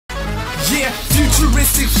Yeah,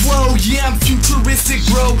 futuristic flow, yeah, I'm futuristic,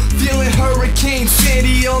 bro. Feeling Hurricane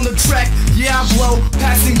Sandy on the track. Yeah, I blow,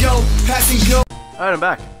 pass and go, pass and go. Alright, I'm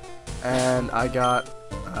back. And I got,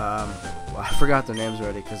 well, I forgot their names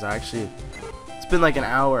already because it's been like an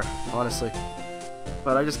hour, honestly.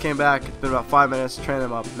 But I just came back, it's been about 5 minutes to train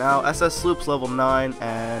them up. Now, SS Sloop's level 9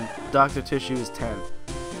 and Dr. Tissue is 10.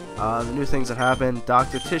 The new things that happened,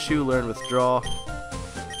 Dr. Tissue learned Withdraw.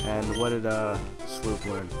 And what did Sloop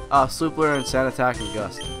learn? Sloop learned Sand Attack and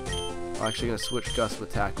Gust. I'm actually going to switch Gust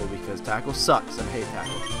with Tackle because Tackle sucks and I hate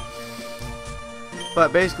Tackle.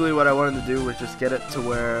 But basically what I wanted to do was just get it to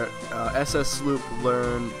where SS Sloop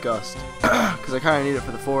learned Gust. Because I kind of need it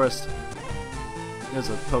for the forest. There's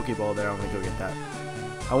a Pokeball there, I'm going to go get that.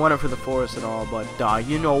 I want it for the forest and all, but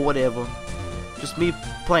you know, whatever. Just me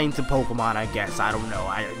playing some Pokemon, I guess. I don't know.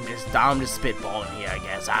 I'm just spitballing here, I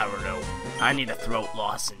guess. I don't know. I need a throat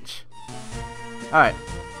lozenge. Alright.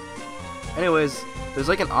 Anyways, there's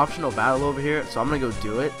like an optional battle over here, so I'm gonna go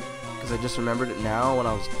do it. Because I just remembered it now when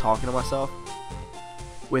I was talking to myself.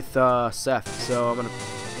 With Seth. So I'm gonna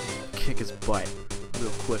kick his butt real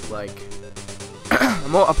quick, like.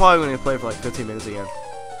 I'm probably gonna play for like 15 minutes again.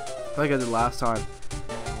 Like I did last time.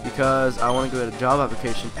 Because I want to go get a job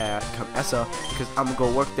application at Comesa because I'm going to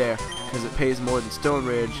go work there because it pays more than Stone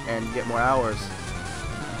Ridge and you get more hours.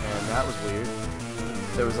 And that was weird.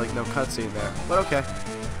 There was like no cutscene there. But okay.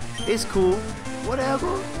 It's cool.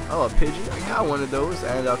 Whatever. Oh, a pigeon. I got one of those.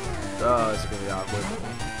 And this is going to be awkward.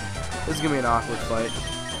 This is going to be an awkward fight.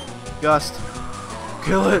 Gust.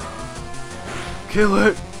 Kill it. Kill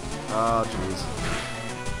it. Oh, jeez.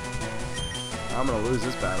 I'm going to lose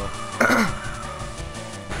this battle.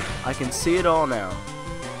 I can see it all now.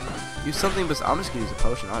 Use something, but I'm just gonna use a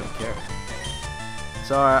potion. I don't care.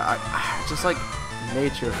 Sorry, I just like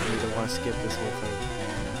nature for me to want to skip this whole thing.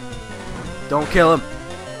 Don't kill him.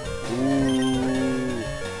 Ooh,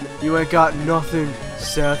 you ain't got nothing,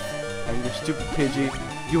 Seth. And your stupid Pidgey,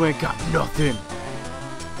 you ain't got nothing.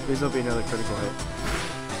 Please don't be another critical hit.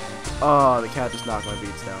 Oh, the cat just knocked my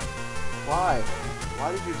beats down. Why?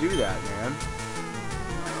 Why did you do that, man?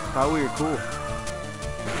 I thought we were cool.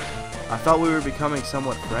 I thought we were becoming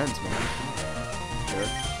somewhat friends, man.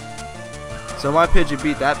 Sure. So my Pidgey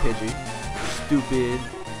beat that Pidgey. Stupid.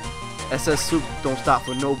 SS Sloop don't stop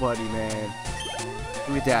for nobody, man.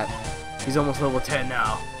 Look at that. He's almost level 10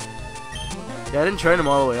 now. Yeah, I didn't train him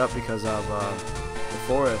all the way up because of the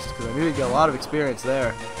forest, because I knew he'd get a lot of experience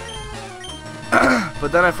there.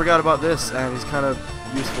 But then I forgot about this, and he's kind of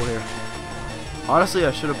useful here. Honestly,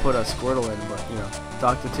 I should have put a Squirtle in, but, you know,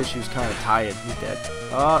 Dr. Tissue's kind of tired. He's dead.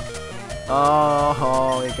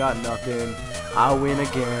 Oh, he got nothing. I win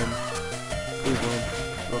again. Please win.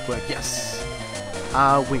 Real quick. Yes.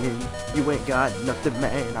 I win. You ain't got nothing,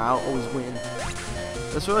 man. I'll always win.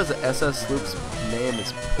 This realized the SS Sloop's name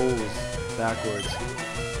is Pulls backwards.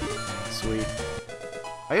 Sweet.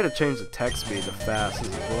 I gotta change the text speed to fast.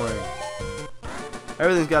 This is boring.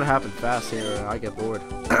 Everything's gotta happen fast here or I get bored.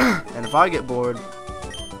 And if I get bored,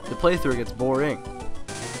 the playthrough gets boring.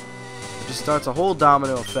 It just starts a whole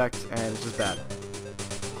domino effect and it's just bad.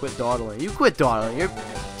 Quit dawdling. You quit dawdling. You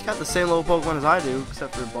got the same level Pokemon as I do,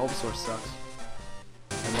 except for Bulbasaur sucks.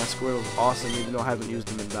 And my Squirtle's awesome even though I haven't used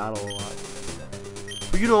him in battle a lot.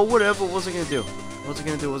 But you know, whatever, what was I gonna do? What was I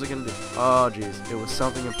gonna do? What was I gonna do? Oh jeez. It was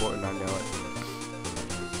something important, I know it.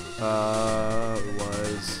 It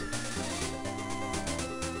was...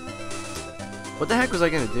 What the heck was I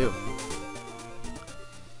gonna do?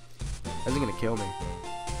 Isn't gonna kill me.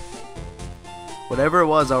 Whatever it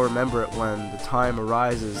was, I'll remember it when the time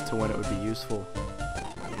arises to when it would be useful.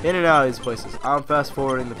 In and out of these places. I'm fast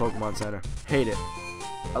forwarding the Pokemon Center. Hate it.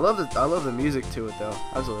 I love the music to it though.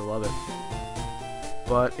 I absolutely love it.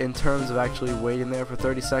 But in terms of actually waiting there for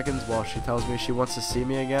 30 seconds while she tells me she wants to see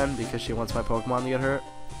me again because she wants my Pokemon to get hurt,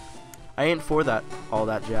 I ain't for that, all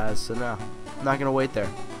that jazz, so no. I'm not gonna wait there.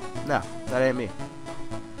 No, that ain't me.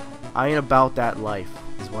 I ain't about that life,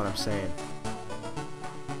 is what I'm saying.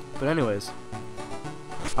 But anyways,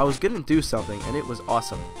 I was gonna do something, and it was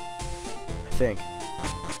awesome. I think.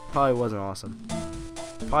 Probably wasn't awesome.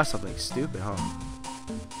 Probably something stupid, huh?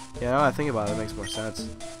 Yeah, now that I think about it, it makes more sense.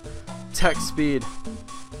 Text speed.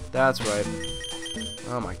 That's right.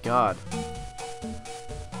 Oh my god.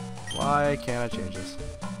 Why can't I change this?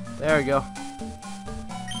 There we go.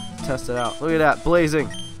 Test it out. Look at that, blazing.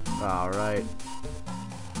 Alright.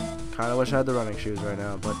 Kinda wish I had the running shoes right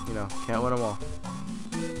now, but you know, can't win them all.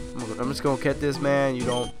 I'm just gonna get this, man. You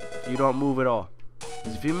don't move at all.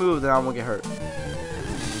 'Cause if you move, then I'm gonna get hurt.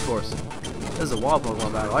 Of course. This is a wall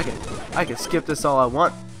Pokemon battle. I can skip this all I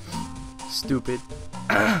want. Stupid.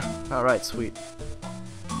 Alright, sweet.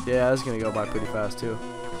 Yeah, this is gonna go by pretty fast too.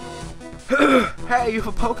 Hey, you have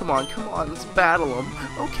a Pokemon. Come on, let's battle him.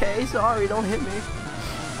 Okay, sorry, don't hit me.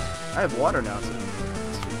 I have water now, so.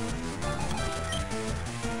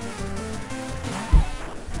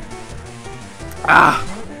 Ah!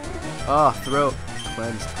 Oh, throat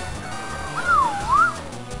cleansed.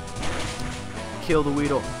 Kill the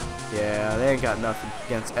Weedle. Yeah, they ain't got nothing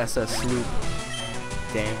against SS Sloop.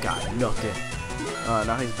 They ain't got nothing.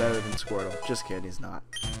 Now he's better than Squirtle. Just kidding, he's not.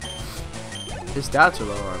 His stats are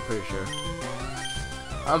lower, I'm pretty sure.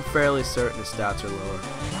 I'm fairly certain his stats are lower.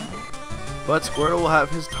 But Squirtle will have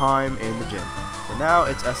his time in the gym. For now,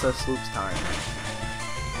 it's SS Sloop's time.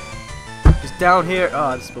 Because down here, oh,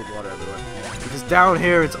 I just spilled water everywhere. Because down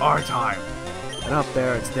here, it's our time. And up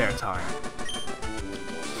there, it's their time.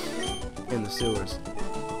 In the sewers.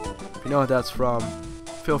 If you know what that's from,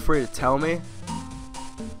 feel free to tell me.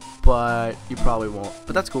 But you probably won't.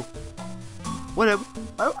 But that's cool. Whatever.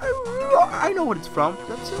 I know what it's from.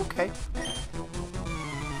 That's okay.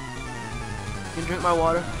 You can drink my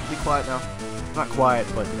water. Be quiet now. Not quiet,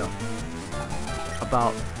 but you know.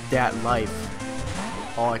 About that life.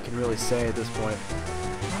 All I can really say at this point.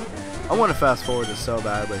 I want to fast forward this so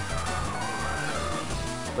badly.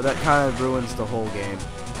 But that kind of ruins the whole game.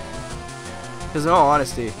 Because in all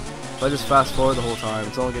honesty, if I just fast forward the whole time,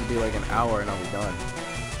 it's only going to be like an hour and I'll be done.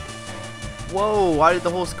 Whoa, why did the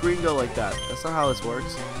whole screen go like that? That's not how this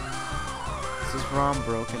works. Is this ROM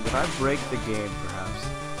broken? Did I break the game, perhaps?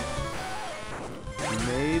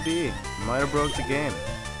 Maybe. Might have broke the game.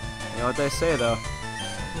 You know what they say, though.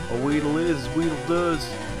 A Weedle is, Weedle does.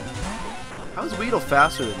 How is Weedle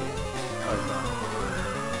faster than me? Oh,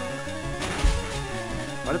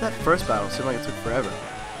 why did that first battle seem like it took forever?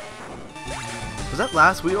 Was that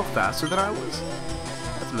last Weedle faster than I was?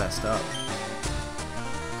 That's messed up.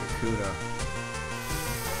 Kakuna.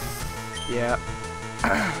 Yeah.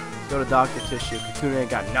 Let's go to Dr. Tissue. Kakuna ain't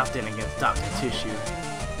got nothing against Dr. Tissue.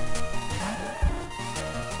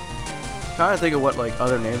 Trying to think of what like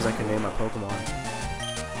other names I can name my Pokemon.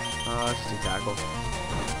 Let's just do Tackle.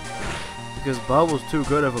 Because Bubble's too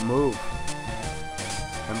good of a move.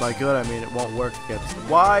 And by good I mean it won't work against.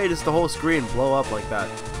 Why does the whole screen blow up like that?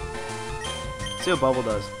 Let's see what Bubble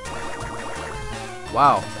does.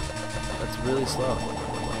 Wow. That's really slow.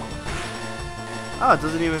 Oh, it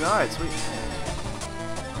doesn't even. Alright, sweet.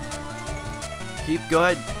 Go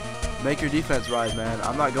ahead. Make your defense rise, man.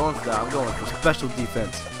 I'm not going for that. I'm going for special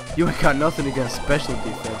defense. You ain't got nothing against special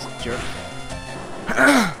defense, jerk.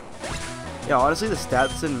 Yeah, honestly, the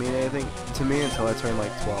stats didn't mean anything to me until I turned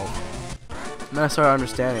like 12. And then I started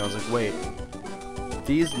understanding. I was like, wait.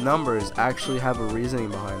 These numbers actually have a reasoning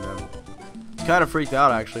behind them. Kind of freaked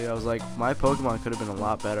out, actually. I was like, my Pokemon could have been a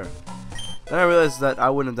lot better. Then I realized that I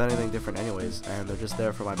wouldn't have done anything different anyways, and they're just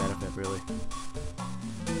there for my benefit, really.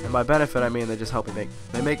 And by benefit, I mean they just help me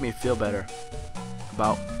make me feel better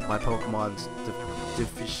about my Pokemon's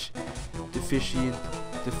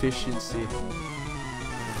deficiency.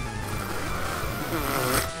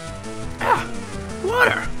 Ah,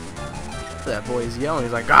 water! That boy is yelling.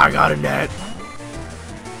 He's like, I got a net.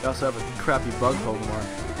 We also have a crappy bug Pokemon.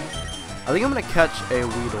 I think I'm gonna catch a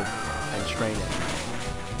Weedle and train it.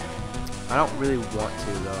 I don't really want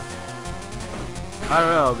to though. I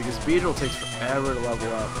don't know because Beedrill takes forever to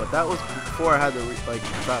level up, but that was before I had to like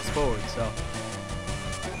fast forward. So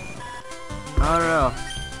I don't know.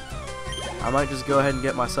 I might just go ahead and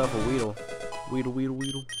get myself a Weedle. Weedle.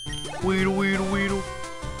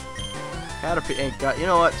 Caterpie ain't got. You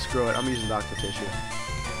know what? Screw it. I'm using Dr. Tissue.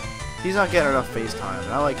 He's not getting enough face time,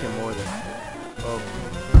 and I like him more than. Oh,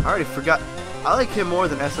 I already forgot. I like him more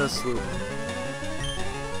than SS Sloop.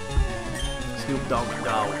 Snoop Dogg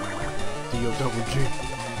Dog. D-O-double-G.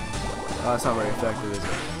 Oh, that's not very effective, is it?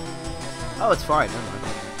 Oh, it's fine. Never mind.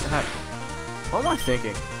 What the heck? What am I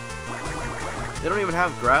thinking? They don't even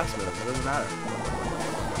have grass moves. It doesn't matter.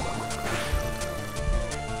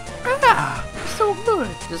 Ah! So good!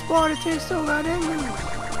 This water tastes so goddamn good.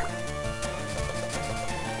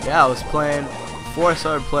 Yeah, I was playing. Before I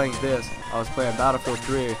started playing this, I was playing Battlefield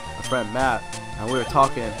 3 with my friend Matt. And we were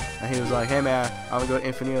talking, and he was like, hey man, I'm gonna go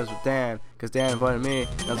to Infinitos with Dan, because Dan invited me.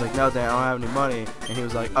 And I was like, no Dan, I don't have any money. And he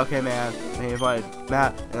was like, okay man. And he invited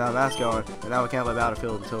Matt, and now Matt's going, and now we can't play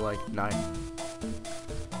Battlefield until like 9.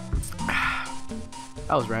 That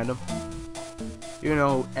was random. You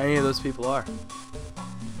know who any of those people are.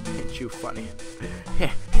 Ain't you funny?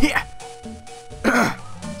 Yeah.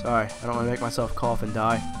 Sorry, I don't want to make myself cough and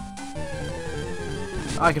die.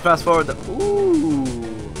 I can fast forward the. Ooh.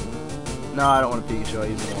 No, I don't want a Pikachu. I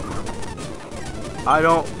use the one. I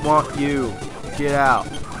don't want you. Get out.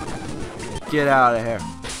 Get out of here.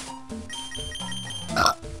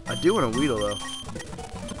 do want a Weedle though.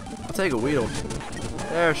 I'll take a Weedle.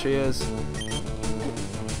 There she is.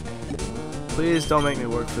 Please don't make me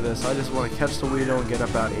work for this. I just want to catch the Weedle and get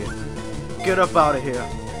up out of here. Get up out of here.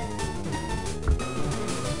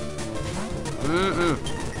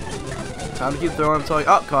 Time to keep throwing until I...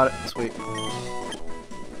 Oh, caught it. Sweet.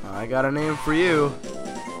 I got a name for you.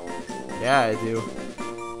 Yeah, I do.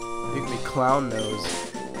 You can be Clown Nose.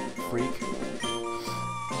 Freak.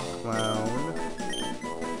 Clown.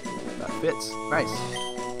 That fits. Nice.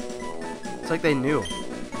 It's like they knew.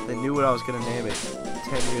 They knew what I was going to name it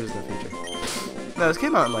 10 years in the future. No, this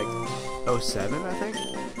came out in like 07, I think?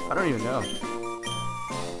 I don't even know.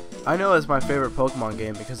 I know it's my favorite Pokemon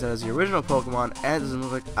game because it has the original Pokemon and it doesn't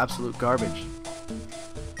look like absolute garbage.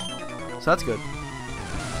 So that's good.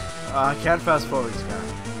 I can't fast forward this guy.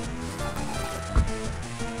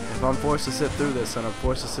 If I'm forced to sit through this, then I'm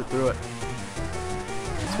forced to sit through it.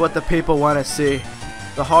 It's what the people want to see.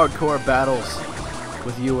 The hardcore battles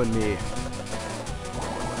with you and me.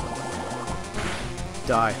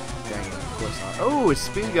 Die. Dang it, of course not. Oh, his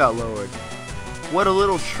speed got lowered. What a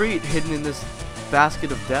little treat hidden in this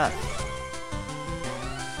basket of death.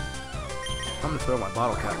 I'm gonna throw my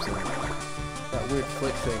bottle caps in. That weird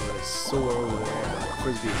flick thing that is sore over there.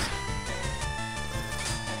 Frisbees.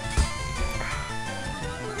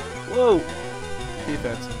 Whoa!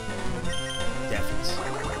 Defense. Defense.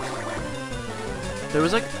 There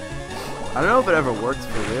was like... I don't know if it ever worked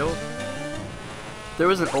for real. There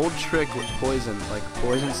was an old trick with poison, like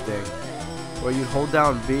Poison Sting, where you'd hold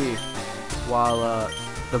down B while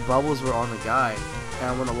the bubbles were on the guy,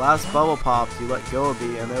 and when the last bubble popped, you let go of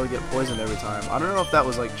B, and they would get poisoned every time. I don't know if that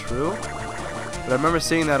was like true, but I remember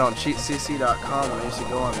seeing that on cheatcc.com when I used to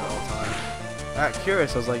go on it all the time. I got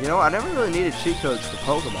curious. I was like, you know, I never really needed cheat codes for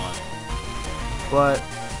Pokemon, but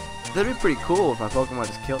that'd be pretty cool if my Pokemon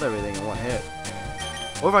just killed everything in one hit.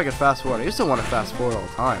 Or if I could fast forward. I used to want to fast forward all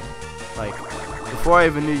the time. Like, before I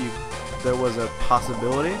even knew there was a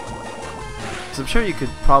possibility. Because I'm sure you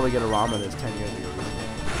could probably get a ROM of this 10 years ago.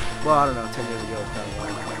 Well, I don't know, 10 years ago was kind of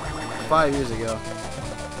long. 5 years ago.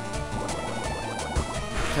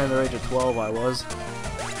 10 to the age of 12 I was.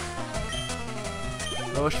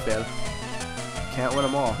 Oh, fail. Can't win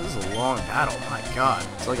them all. This is a long battle, my god.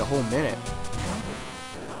 It's like a whole minute.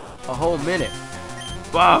 A whole minute.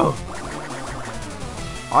 Wow!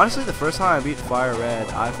 Honestly, the first time I beat Fire Red,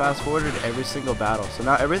 I fast forwarded every single battle. So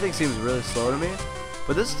now everything seems really slow to me.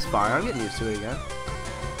 But this is fine. I'm getting used to it again.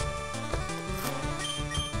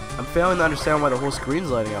 I'm failing to understand why the whole screen's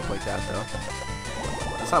lighting up like that, though.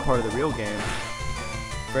 That's not part of the real game.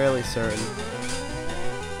 Fairly certain.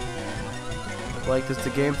 Like, does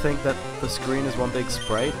the game think that the screen is one big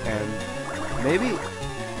sprite? And maybe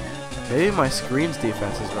my screen's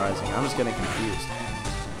defense is rising. I'm just getting confused.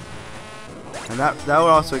 And that would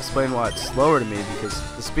also explain why it's slower to me, because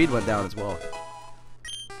the speed went down as well.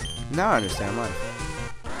 Now I understand life.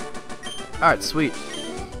 Alright, sweet.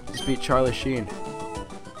 Just beat Charlie Sheen.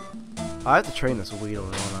 I have to train this Weedle,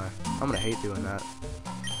 don't I? I'm gonna hate doing that.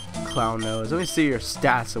 Clown Nose. Let me see your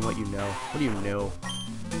stats and what you know. What do you know?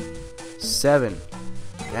 7.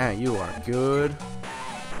 Dang, you are good.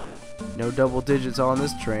 No double digits on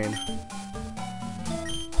this train.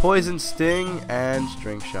 Poison Sting and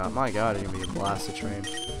String Shot. My god, it's gonna be a blast to train.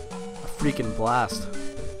 A freaking blast.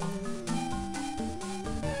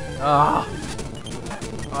 I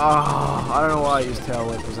don't know why I used Tail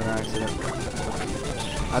Whip. It was an accident.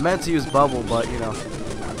 I meant to use Bubble, but you know,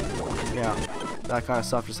 yeah, that kind of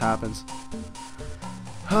stuff just happens.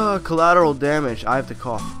 Collateral damage. I have to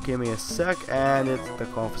cough. Give me a sec, and the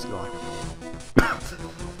cough is gone.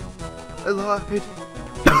 I lied.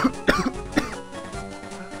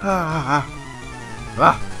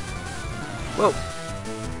 Whoa!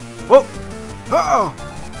 Whoa! Oh!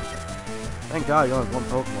 Thank God you only have one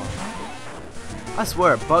Pokemon. I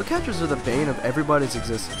swear, bug catchers are the bane of everybody's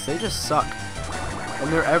existence. They just suck.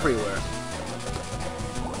 And they're everywhere.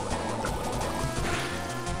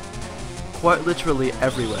 Quite literally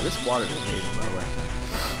everywhere. This water is amazing, by the way.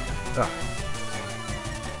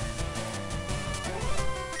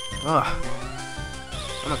 I'm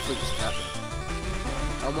gonna flip this cap.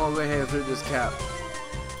 I'm all the way here through this cap.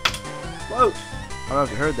 Whoa! I don't know if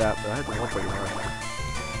you heard that, but I had to walk pretty hard.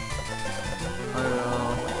 I don't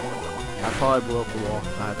know. I probably blew up the wall,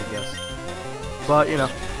 if I had to guess. But, you know.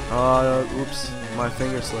 Oops. My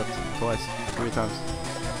finger slipped. Twice. 3 times.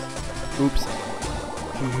 Oops.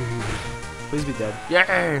 Please be dead.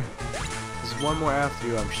 Yay! There's one more after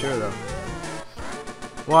you, I'm sure, though.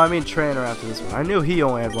 Well, I mean trainer after this one. I knew he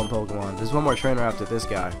only had one Pokemon. There's one more trainer after this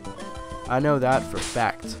guy. I know that for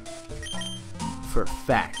fact. For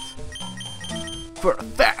fact. for a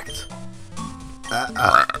fact.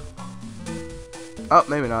 Oh,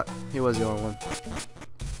 maybe not. He was the only one.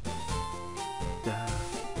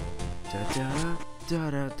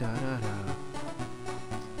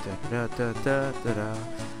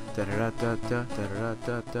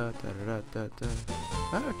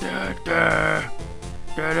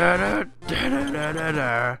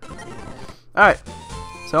 Alright,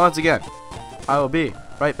 so once again, I will be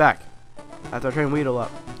right back after I train Weedle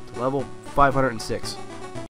up to level 506.